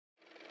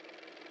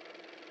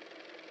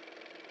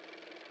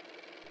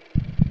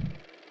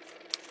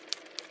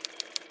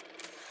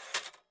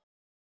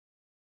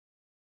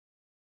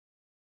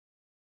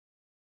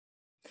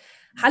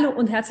Hallo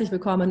und herzlich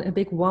willkommen. A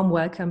big warm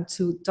welcome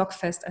to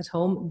DOK.fest at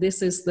home.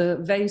 This is the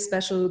very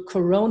special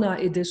Corona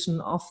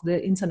edition of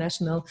the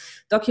International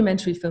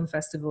Documentary Film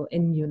Festival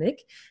in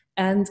Munich.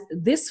 And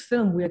this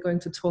film we are going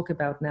to talk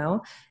about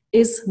now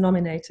is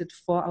nominated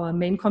for our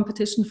main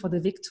competition for the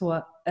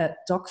Victor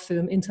Doc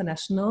Film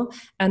International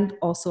and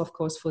also, of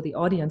course, for the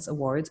Audience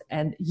Award.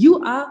 And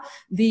you are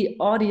the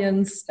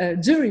audience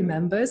jury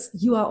members.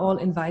 You are all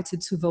invited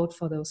to vote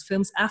for those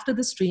films. After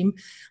the stream,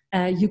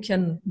 you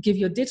can give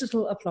your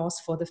digital applause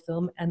for the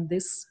film, and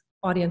this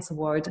Audience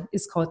Award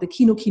is called the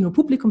Kino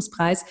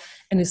Publikumspreis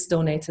and is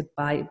donated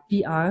by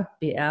BR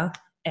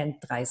and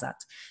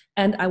Dreisat.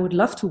 And I would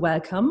love to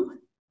welcome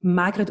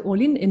Margreth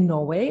Olin in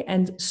Norway,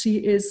 and she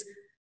is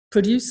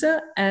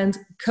producer and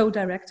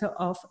co-director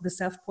of The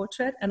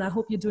Self-Portrait, and I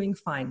hope you're doing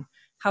fine.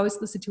 How is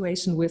the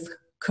situation with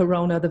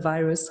Corona, the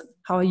virus?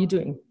 How are you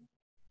doing?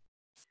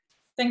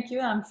 Thank you,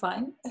 I'm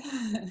fine.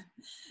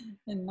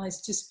 And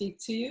nice to speak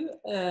to you.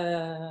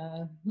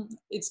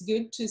 It's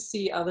good to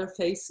see other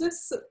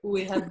faces.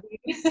 We have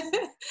been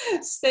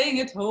staying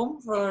at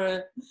home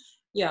for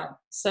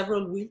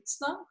several weeks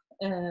now.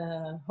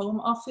 Home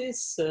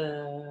office,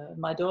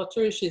 my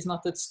daughter, she's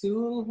not at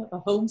school,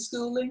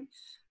 homeschooling,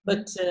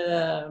 but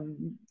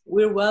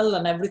we're well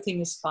and everything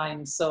is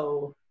fine.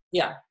 So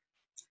yeah,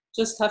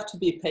 just have to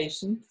be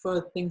patient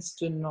for things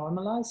to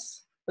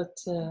normalize, but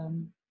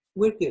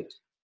we're good.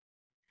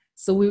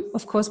 So we,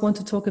 of course, want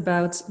to talk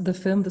about the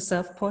film, The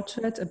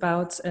Self-Portrait,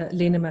 about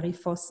Lene Marie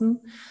Fossen.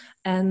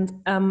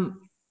 And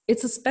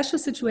it's a special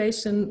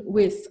situation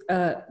with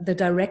the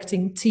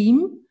directing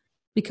team,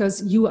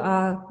 because you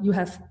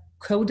have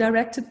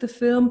co-directed the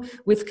film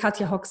with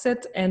Katja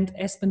Hoxet and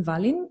Espen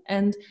Wallin.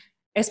 And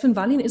Espen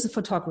Wallin is a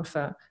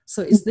photographer.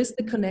 So is this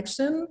the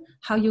connection,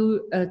 how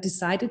you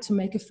decided to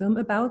make a film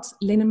about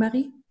Lene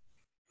Marie?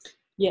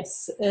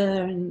 Yes,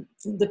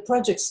 the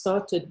project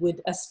started with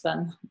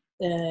Espen.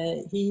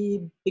 He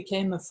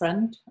became a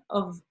friend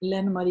of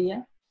Lene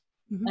Marie,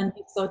 and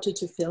he started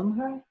to film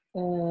her,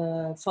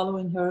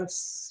 following her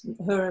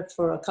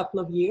for a couple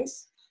of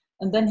years.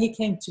 And then he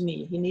came to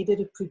me. He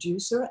needed a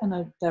producer and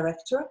a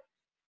director.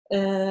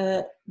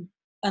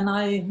 And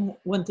I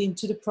went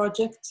into the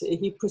project.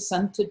 He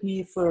presented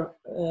me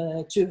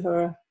to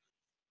her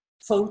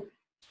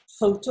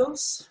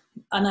photos,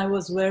 and I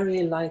was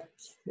very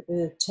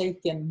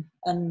taken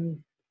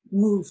and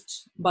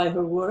moved by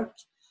her work,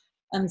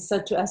 and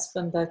said to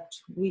Espen that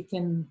we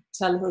can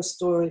tell her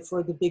story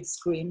for the big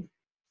screen.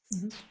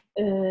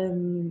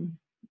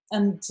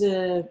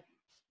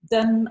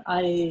 Then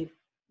I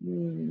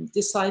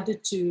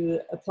decided to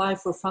apply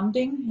for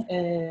funding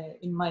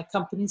in my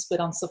company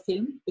Speranza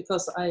Film,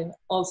 because I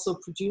also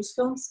produce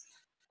films,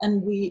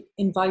 and we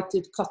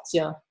invited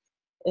Katja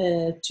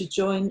to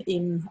join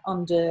in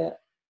on to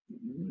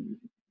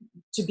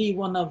be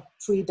one of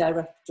 3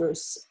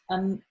 directors.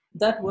 And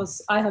that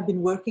was, I have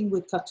been working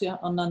with Katja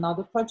on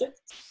another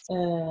project,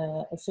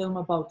 a film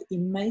about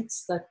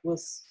inmates that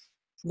was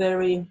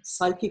very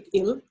psychic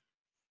ill,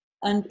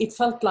 and it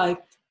felt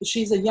like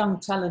she's a young,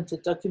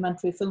 talented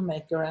documentary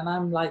filmmaker, and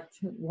I'm like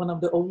one of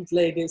the old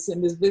ladies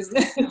in this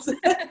business.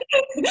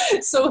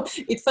 So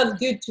it felt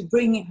good to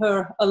bring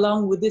her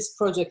along with this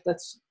project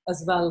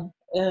as well.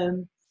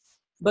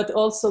 But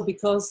also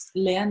because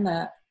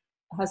Lene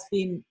has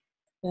been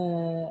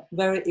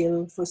very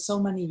ill for so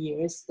many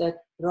years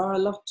that there are a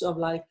lot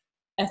of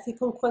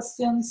ethical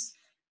questions,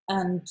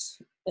 and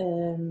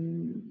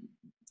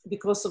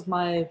because of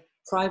my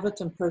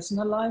private and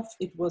personal life,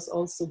 it was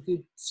also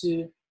good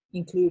to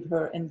include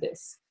her in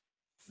this.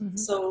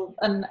 So,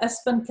 and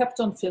Espen kept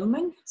on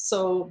filming,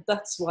 so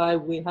that's why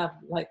we have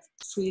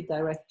 3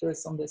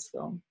 directors on this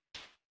film.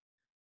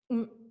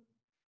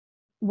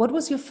 What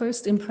was your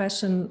first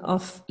impression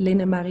of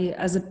Lene Marie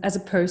as a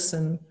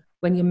person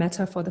when you met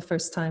her for the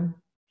first time?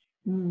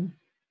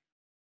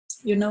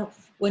 You know,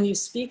 when you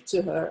speak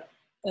to her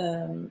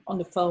on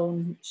the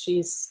phone,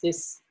 she's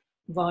this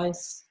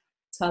wise,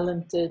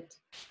 talented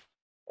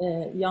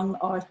young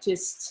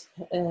artist.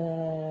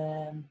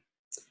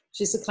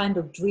 She's a kind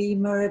of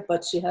dreamer,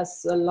 but she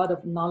has a lot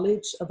of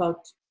knowledge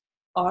about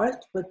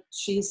art, but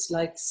she's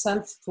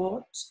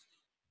self-taught.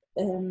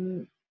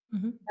 And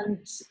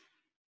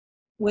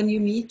when you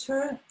meet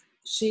her,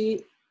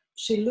 she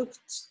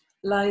looked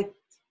like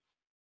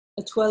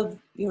a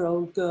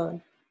 12-year-old girl.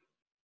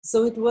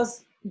 So it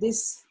was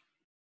this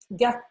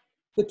gap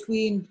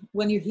between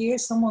when you hear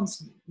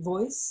someone's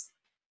voice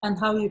and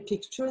how you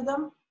picture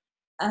them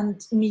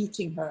and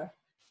meeting her.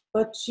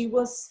 But she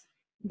was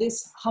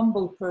this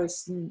humble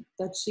person,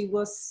 that she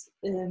was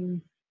a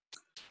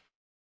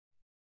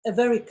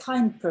very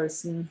kind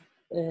person,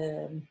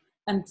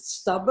 and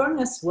stubborn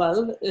as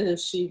well.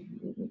 She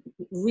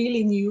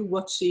really knew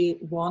what she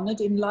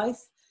wanted in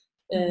life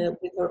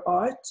with her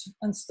art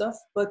and stuff.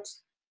 But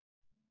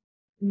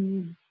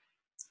to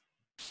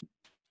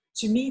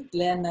meet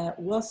Lene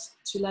was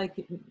to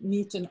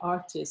meet an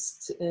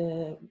artist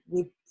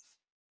with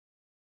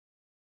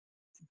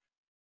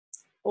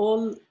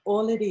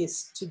all it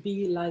is to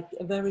be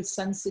a very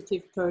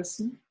sensitive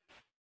person,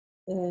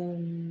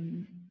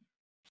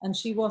 And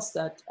she was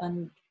that,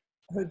 and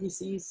her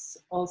disease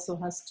also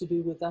has to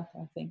do with that,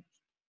 I think.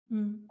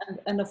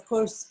 And of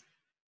course,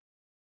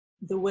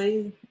 the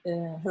way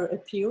her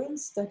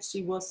appearance, that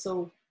she was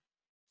so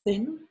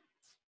thin,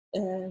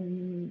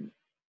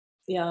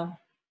 yeah,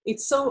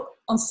 it's so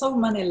on so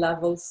many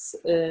levels.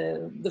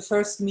 The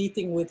first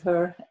meeting with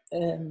her,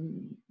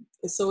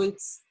 so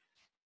it's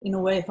in a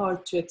way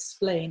hard to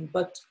explain.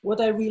 But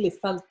what I really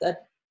felt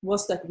that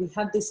was that we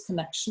had this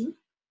connection,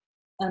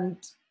 and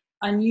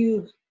I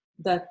knew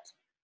that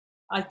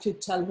I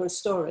could tell her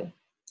story.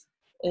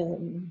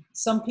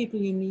 Some people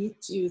you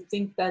meet, you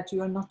think that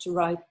you are not the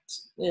right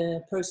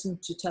person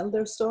to tell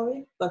their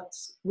story, but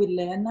with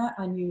Lena,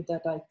 I knew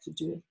that I could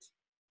do it.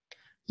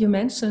 You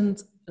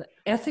mentioned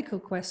ethical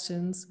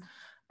questions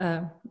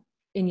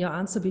in your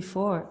answer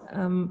before.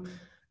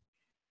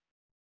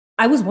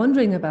 I was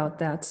wondering about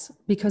that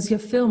because your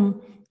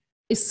film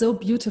is so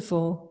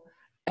beautiful,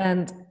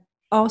 and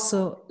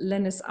also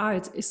Lena's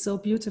art is so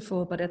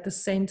beautiful, but at the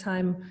same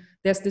time,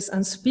 there's this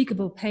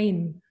unspeakable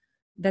pain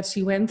that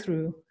she went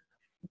through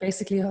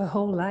basically her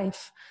whole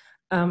life.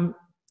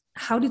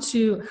 How did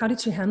you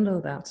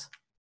handle that?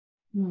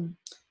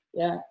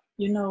 Yeah,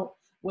 you know,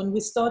 when we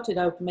started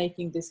out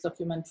making this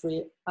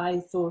documentary, I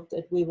thought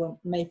that we were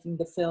making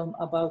the film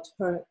about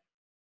her.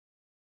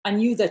 I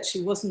knew that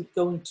she wasn't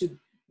going to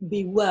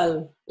be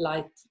well,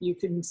 like you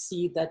can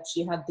see that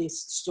she had this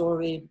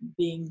story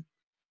being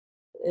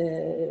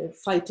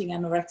fighting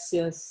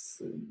anorexia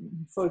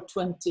for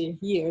 20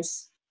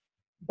 years.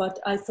 But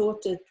I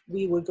thought that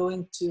we were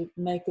going to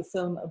make a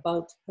film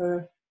about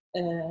her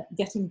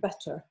getting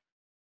better.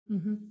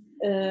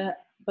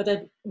 But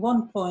at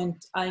one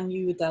point I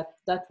knew that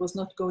that was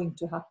not going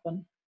to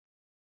happen.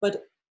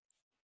 But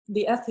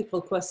the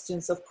ethical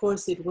questions, of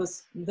course, it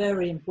was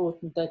very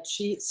important that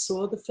she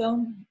saw the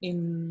film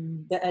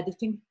in the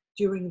editing,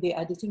 during the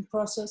editing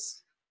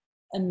process,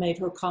 and made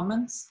her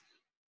comments.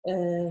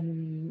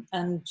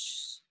 And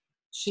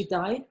she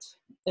died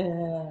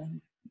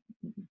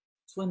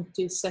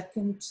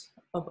 22nd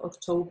of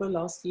October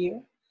last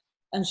year.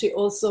 And she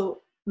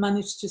also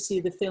managed to see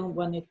the film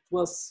when it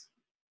was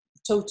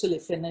totally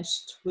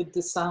finished, with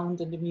the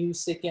sound and the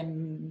music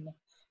and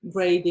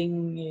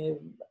grading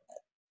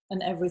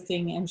and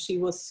everything. And she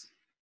was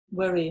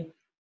very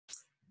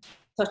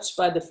touched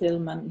by the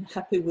film and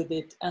happy with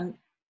it. And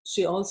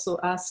she also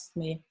asked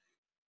me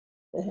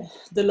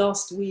the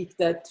last week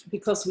that,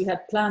 because we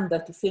had planned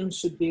that the film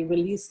should be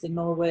released in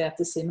Norway at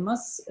the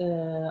cinemas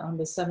on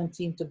the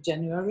 17th of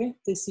January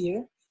this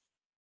year,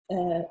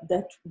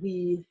 that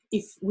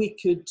if we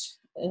could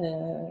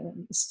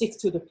stick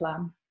to the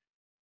plan.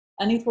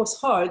 And it was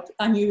hard.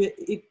 I knew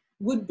it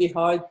would be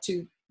hard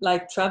to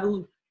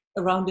travel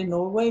around in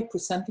Norway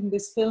presenting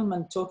this film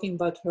and talking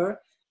about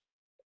her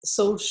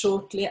so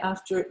shortly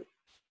after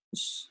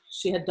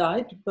she had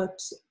died.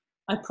 But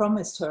I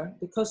promised her,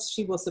 because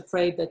she was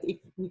afraid that if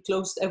we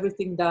closed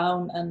everything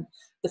down and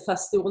the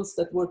festivals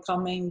that were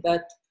coming,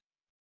 that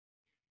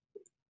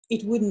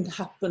it wouldn't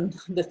happen,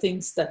 the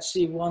things that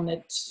she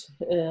wanted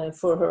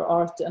for her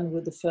art and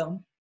with the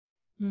film.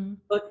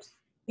 But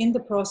in the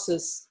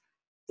process,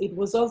 it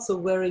was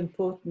also very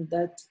important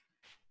that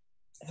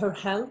her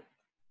health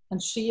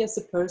and she as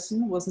a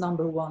person was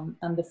number one,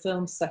 and the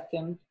film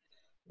second,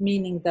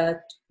 meaning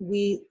that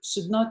we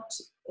should not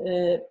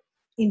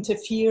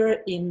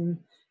interfere in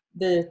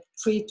the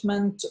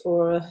treatment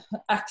or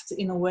act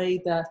in a way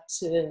that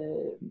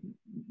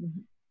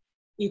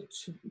it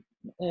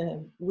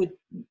would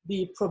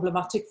be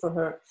problematic for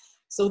her.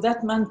 So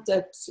that meant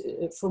that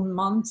for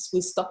months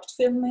we stopped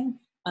filming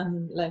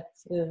and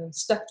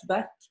stepped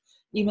back,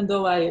 even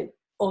though I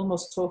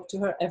almost talked to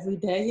her every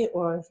day,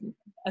 or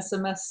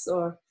SMS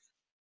or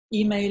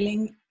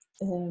emailing.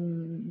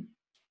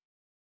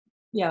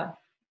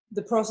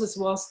 The process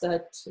was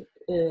that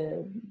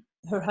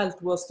her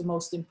health was the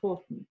most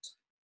important,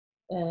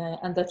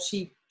 and that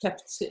she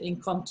kept in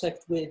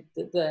contact with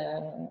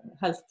the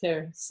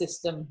healthcare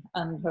system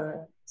and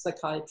her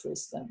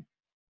psychiatrist. And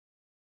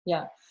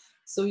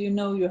so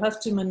you have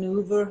to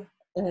maneuver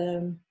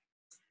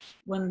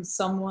when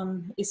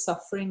someone is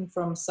suffering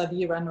from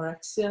severe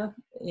anorexia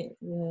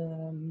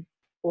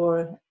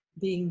or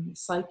being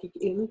psychic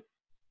ill,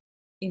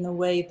 in a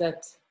way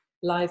that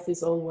life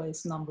is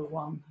always number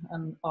one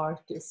and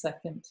art is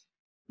second.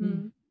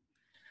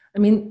 I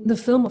mean, the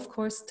film, of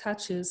course,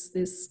 touches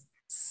this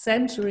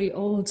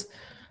century-old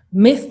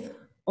myth,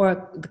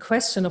 or the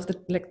question of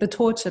the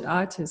tortured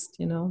artist,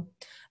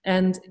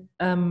 and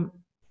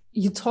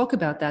you talk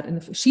about that,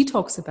 and she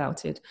talks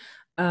about it.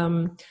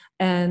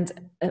 And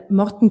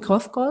Morten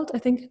Krofgold, I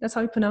think that's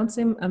how you pronounce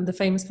him, the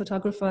famous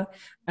photographer,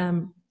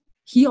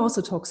 he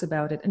also talks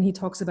about it, and he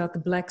talks about the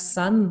black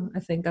sun. I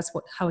think that's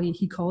how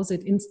he calls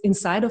it,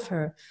 inside of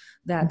her,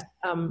 that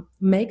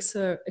makes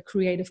her a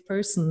creative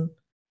person,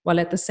 while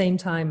at the same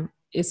time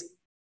is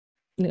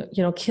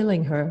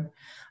killing her.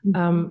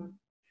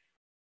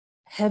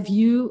 Have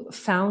you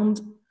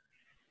found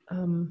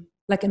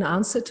an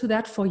answer to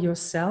that for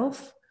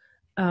yourself?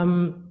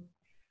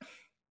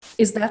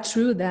 Is that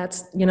true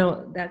that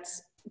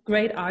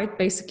great art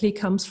basically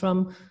comes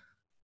from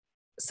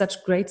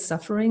such great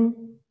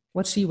suffering,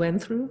 what she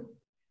went through?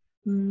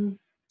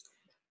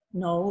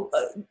 No,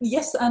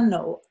 yes and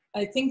no.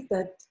 I think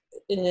that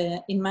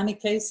in many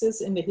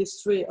cases in the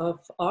history of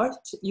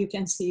art, you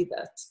can see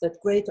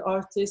that great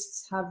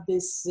artists have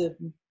this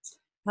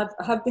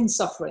have been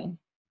suffering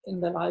in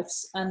their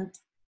lives,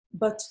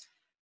 but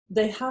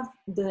they have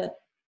the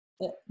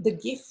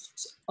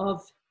gift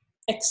of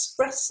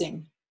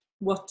expressing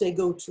what they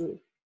go through.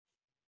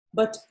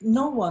 But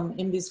no one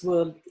in this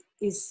world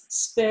is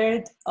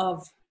spared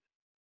of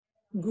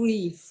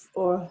grief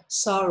or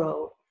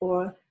sorrow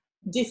or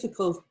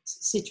difficult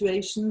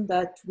situation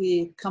that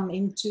we come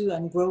into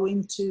and grow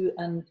into.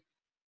 And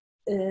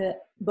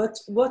but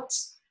what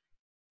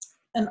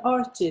an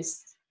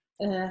artist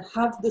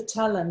have the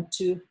talent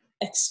to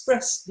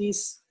express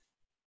these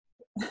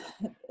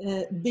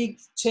big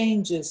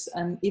changes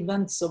and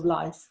events of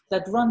life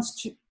that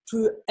runs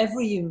through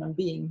every human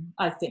being,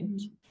 I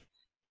think.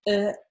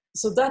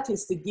 So that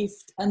is the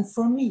gift. And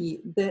for me,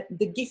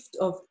 the gift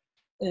of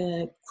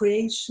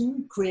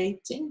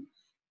creating,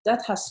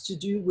 that has to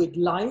do with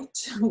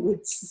light,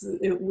 with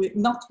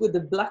not with the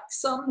black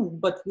sun,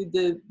 but with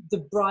the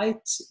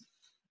bright,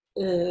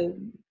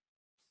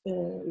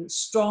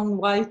 strong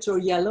white or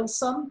yellow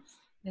sun.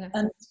 Yeah.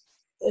 And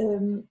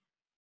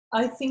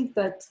I think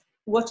that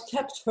what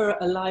kept her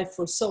alive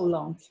for so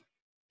long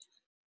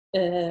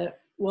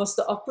was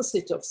the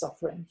opposite of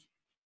suffering.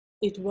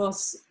 It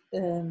was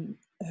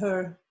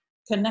her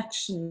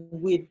connection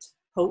with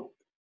hope,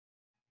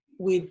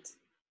 with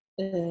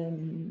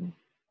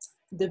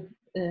the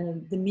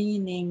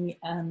meaning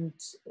and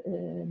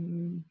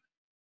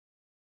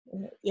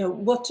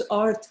what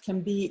art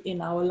can be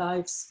in our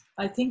lives.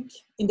 I think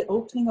in the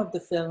opening of the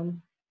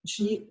film,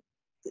 she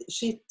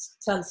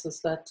tells us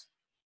that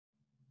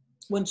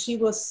when she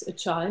was a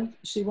child,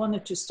 she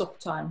wanted to stop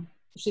time.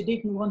 She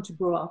didn't want to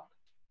grow up.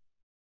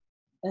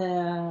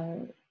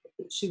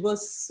 She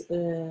was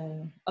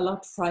a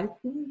lot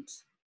frightened,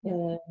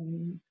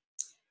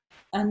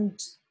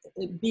 and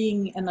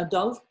being an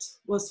adult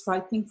was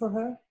frightening for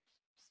her.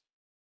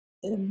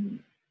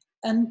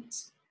 And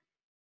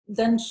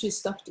then she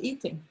stopped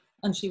eating,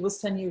 and she was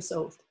 10 years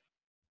old,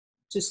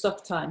 to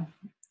stop time.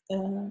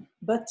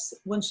 But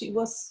when she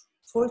was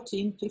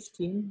 14,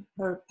 15,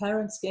 her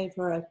parents gave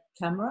her a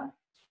camera,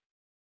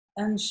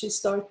 and she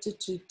started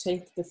to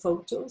take the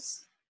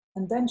photos.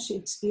 And then she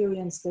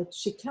experienced that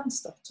she can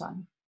stop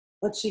time,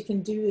 but she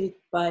can do it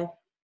by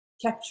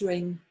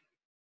capturing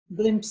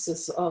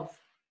glimpses of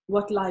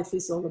what life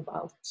is all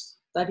about.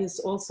 That is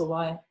also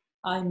why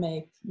I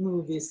make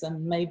movies,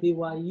 and maybe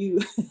why you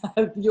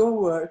have your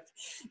work,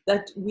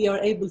 that we are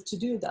able to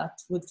do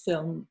that with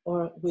film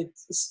or with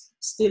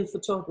still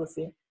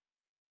photography.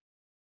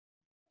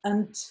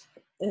 And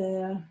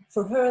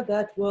for her,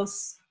 that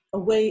was a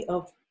way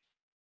of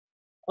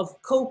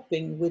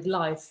coping with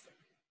life.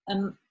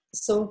 And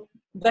so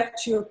back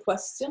to your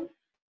question,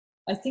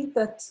 I think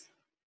that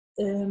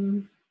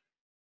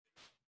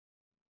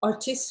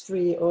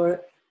artistry,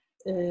 or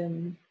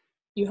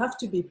you have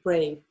to be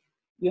brave.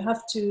 You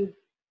have to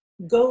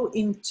go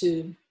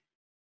into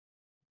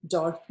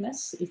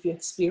darkness if you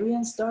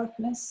experience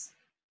darkness,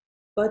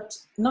 but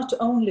not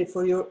only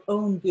for your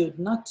own good,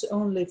 not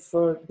only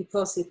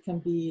because it can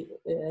be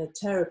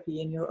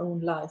therapy in your own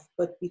life,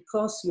 but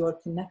because you are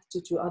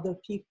connected to other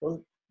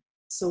people.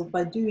 So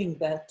by doing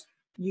that,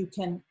 you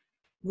can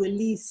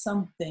release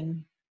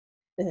something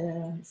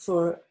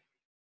for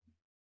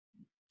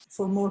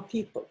more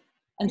people.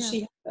 And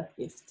she has that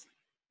gift.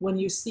 When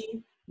you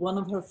see one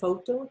of her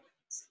photos,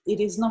 it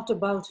is not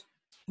about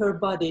her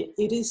body.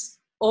 It is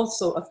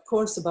also, of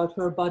course, about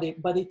her body,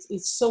 but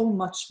it's so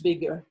much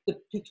bigger, the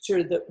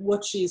picture,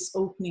 what she is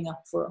opening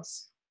up for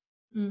us.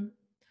 Can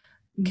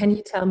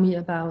you tell me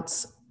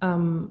about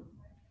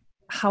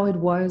how it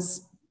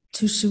was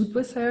to shoot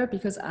with her?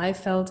 Because I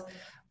felt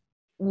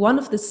one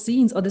of the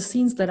scenes, or the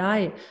scenes that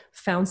I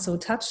found so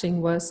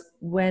touching, was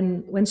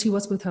when she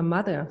was with her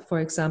mother,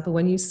 for example,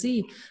 when you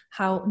see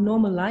how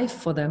normal life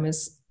for them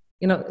is,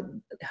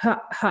 her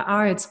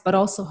art, but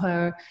also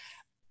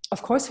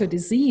of course, her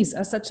disease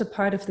are such a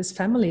part of this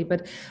family.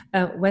 But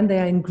when they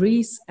are in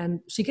Greece, and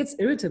she gets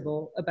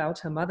irritable about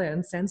her mother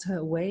and sends her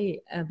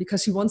away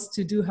because she wants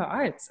to do her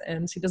art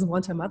and she doesn't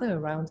want her mother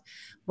around.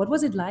 What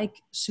was it like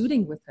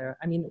shooting with her?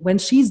 I mean, when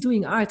she's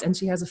doing art and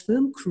she has a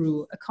film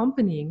crew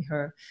accompanying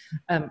her,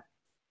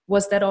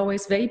 was that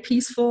always very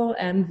peaceful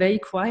and very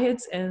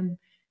quiet,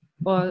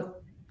 or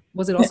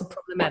was it also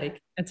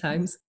problematic at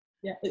times?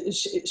 Yeah,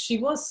 she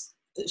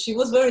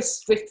was very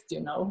strict,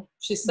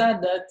 She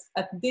said that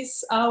at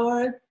this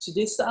hour to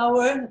this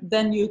hour,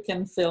 then you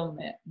can film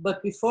it.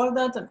 But before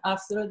that and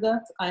after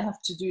that, I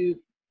have to do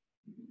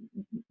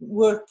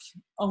work,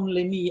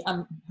 only me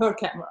and her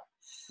camera.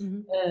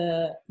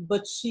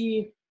 But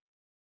she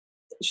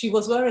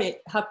was very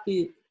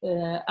happy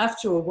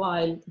after a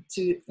while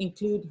to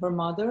include her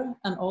mother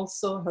and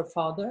also her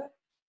father.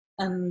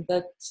 And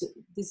that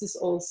this is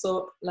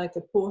also like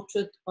a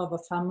portrait of a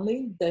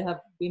family. They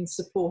have been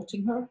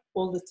supporting her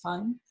all the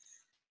time.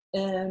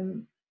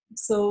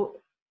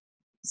 so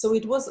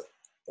it was.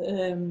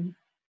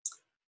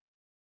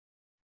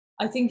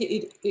 I think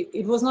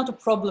it was not a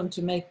problem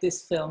to make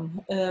this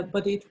film,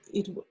 but it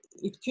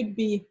could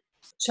be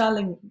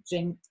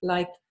challenging.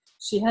 Like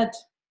she had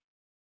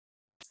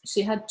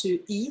to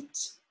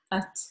eat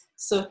at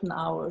certain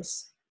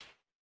hours,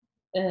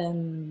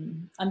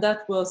 and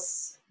that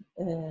was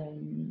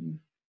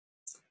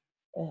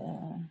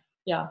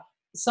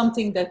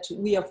something that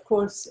we, of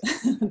course,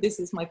 this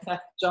is my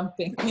cat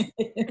jumping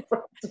in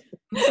front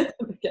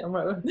of the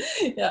camera.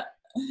 Yeah,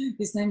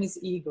 his name is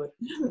Igor.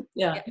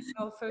 Yeah, it's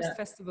our first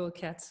festival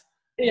cat.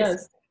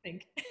 Yes, I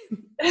think.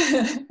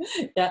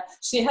 Yeah,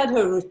 she had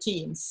her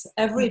routines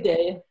every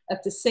day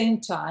at the same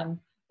time.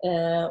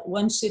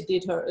 When she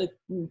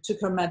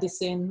took her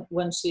medicine,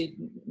 when she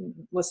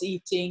was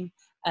eating,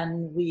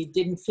 and we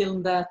didn't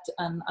film that,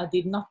 and I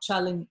did not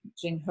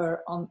challenging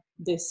her on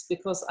this,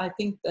 because I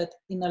think that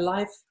in a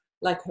life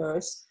like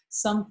hers,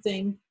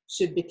 something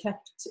should be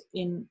kept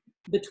in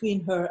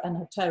between her and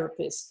her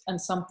therapist,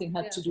 and something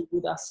had to do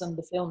with us and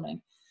the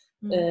filming.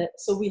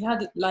 So we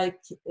had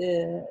like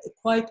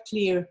quite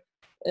clear.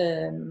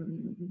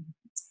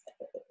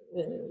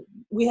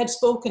 We had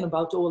spoken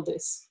about all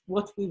this,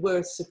 what we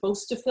were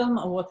supposed to film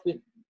and what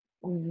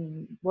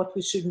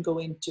we shouldn't go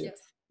into. Yes.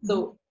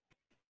 So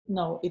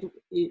no,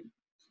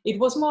 it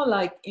was more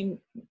like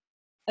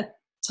at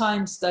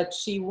times that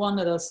she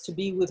wanted us to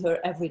be with her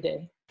every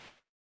day,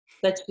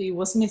 that she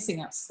was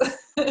missing us.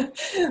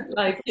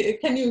 Like,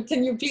 can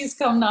you please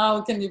come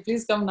now? Can you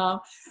please come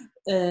now?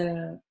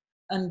 And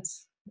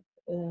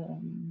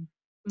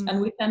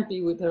we can't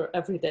be with her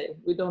every day.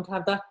 We don't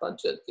have that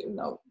budget,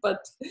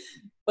 but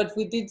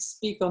we did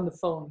speak on the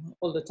phone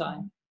all the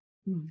time.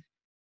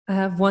 I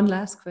have one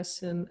last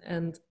question,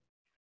 and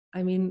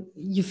I mean,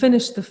 you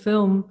finished the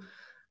film,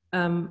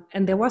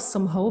 and there was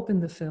some hope in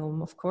the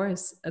film, of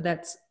course,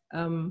 that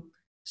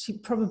she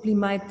probably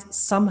might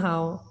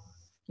somehow,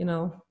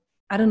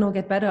 I don't know,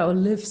 get better or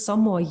live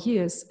some more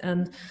years,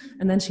 and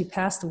then she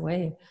passed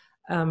away.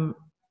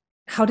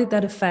 How did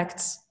that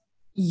affect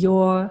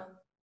your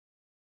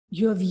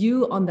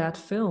view on that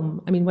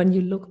film? I mean, when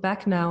you look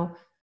back now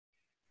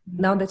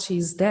that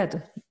she's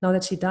dead, now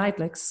that she died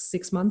like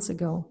 6 months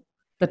ago,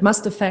 that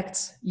must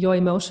affect your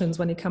emotions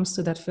when it comes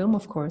to that film,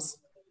 of course.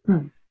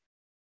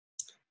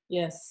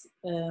 Yes.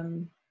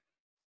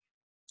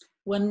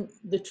 When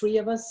the three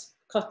of us,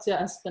 Katja,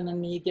 Espen and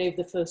me, gave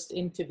the first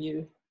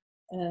interview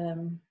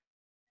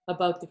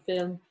about the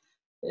film,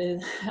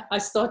 I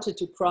started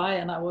to cry,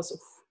 and I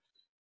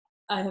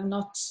have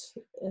not,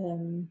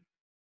 and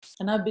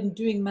I've been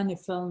doing many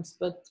films,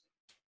 but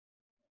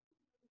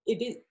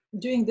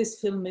doing this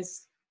film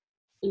is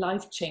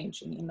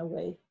life-changing in a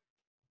way,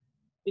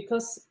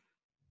 because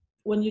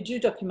when you do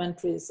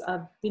documentaries,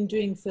 I've been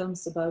doing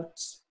films about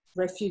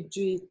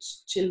refugee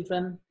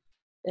children,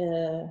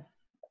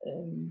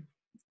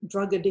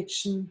 drug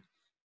addiction,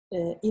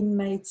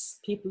 inmates,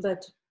 people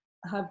that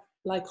have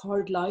like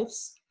hard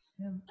lives.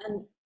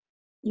 And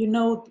you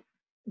know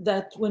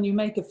that when you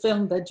make a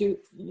film that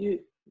you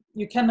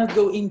cannot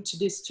go into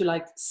this to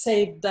like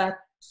save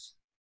that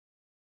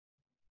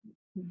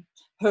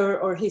her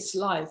or his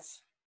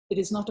life. It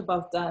is not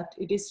about that.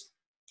 It is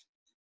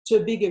to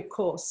a bigger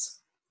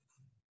cause.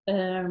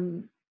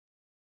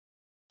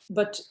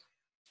 But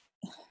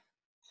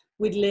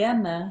with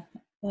Lene,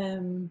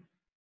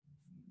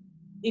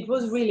 it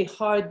was really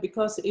hard,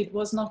 because it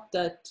was not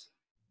that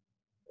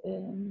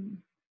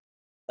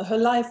her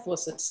life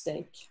was at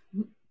stake.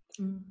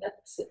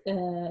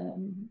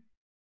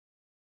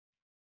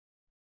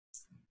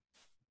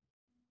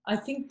 I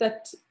think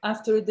that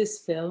after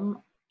this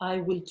film,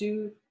 I will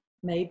do,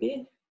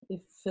 maybe,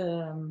 if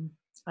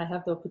I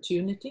have the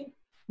opportunity,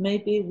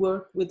 maybe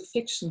work with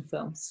fiction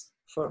films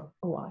for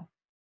a while.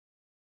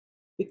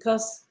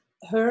 Because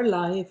her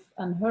life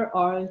and her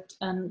art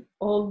and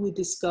all we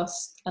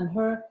discussed, and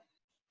her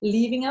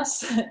leaving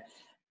us,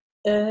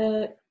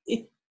 I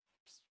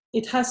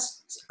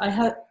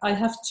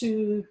have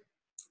to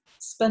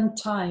spend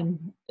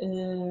time,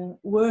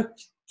 work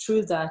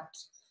through that.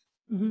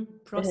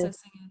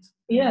 Processing it.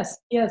 Yes,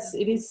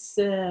 it is.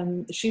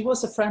 She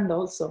was a friend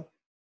also.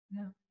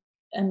 Yeah.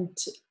 And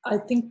I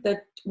think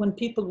that when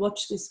people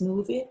watch this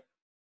movie,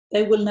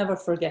 they will never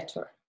forget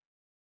her.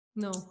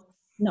 No.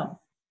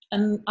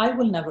 And I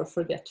will never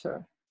forget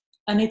her.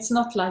 And it's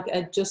not like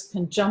I just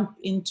can jump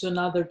into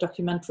another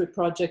documentary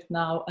project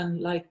now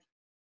and like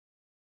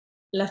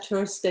let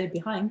her stay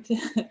behind.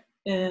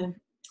 It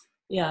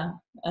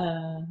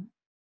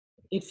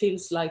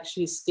feels like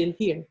she's still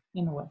here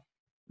in a way.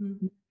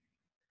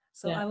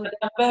 So I'm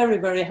very,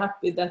 very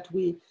happy that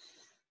we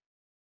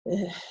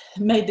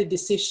made the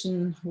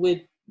decision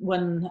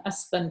when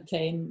Espen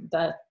came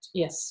that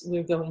yes,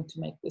 we're going to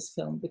make this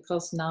film,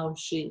 because now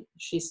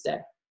she's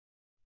there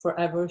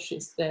forever.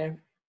 She's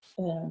there,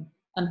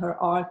 and her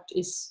art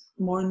is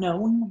more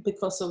known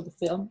because of the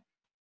film.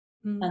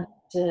 And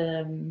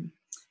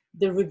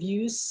the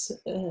reviews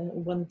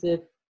when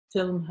the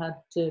film had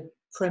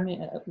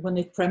when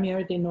it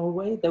premiered in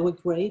Norway, they were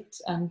great,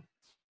 and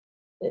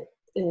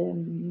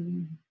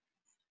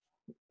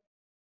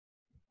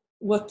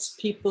what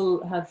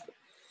people have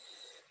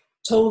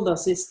told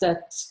us is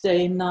that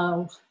they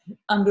now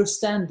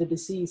understand the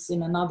disease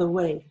in another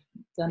way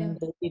than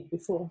they did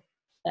before.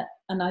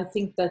 And I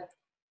think that,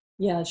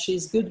 yeah,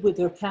 she's good with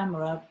her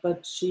camera,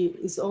 but she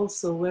is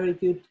also very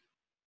good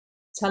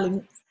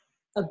telling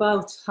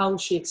about how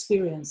she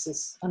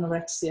experiences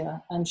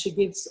anorexia, and she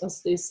gives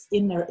us these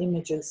inner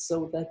images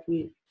so that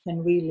we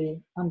can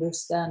really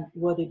understand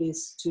what it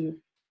is to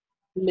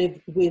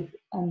live with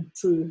and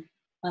through,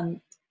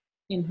 and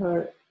in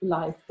her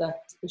life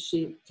that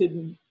she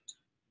couldn't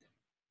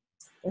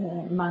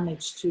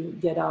manage to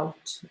get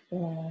out.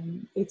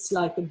 It's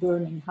like a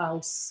burning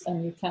house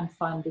and you can't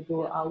find the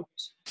door out.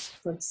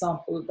 For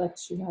example, that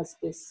she has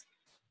this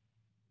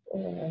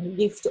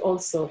gift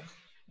also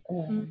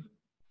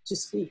to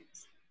speak.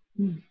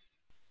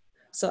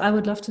 So I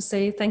would love to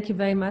say thank you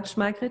very much,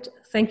 Margreth.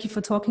 Thank you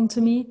for talking to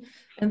me,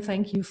 and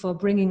thank you for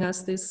bringing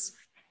us this,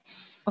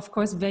 of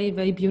course, very,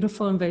 very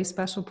beautiful and very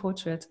special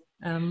portrait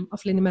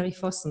of Lene Marie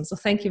Vossen. So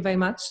thank you very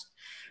much,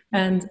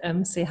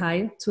 and say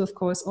hi to, of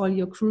course, all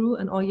your crew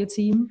and all your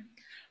team.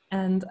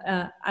 And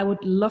I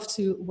would love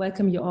to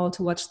welcome you all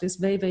to watch this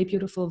very, very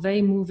beautiful,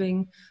 very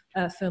moving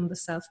film, The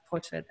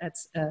Self-Portrait, at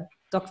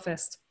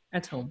DOK.fest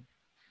at home.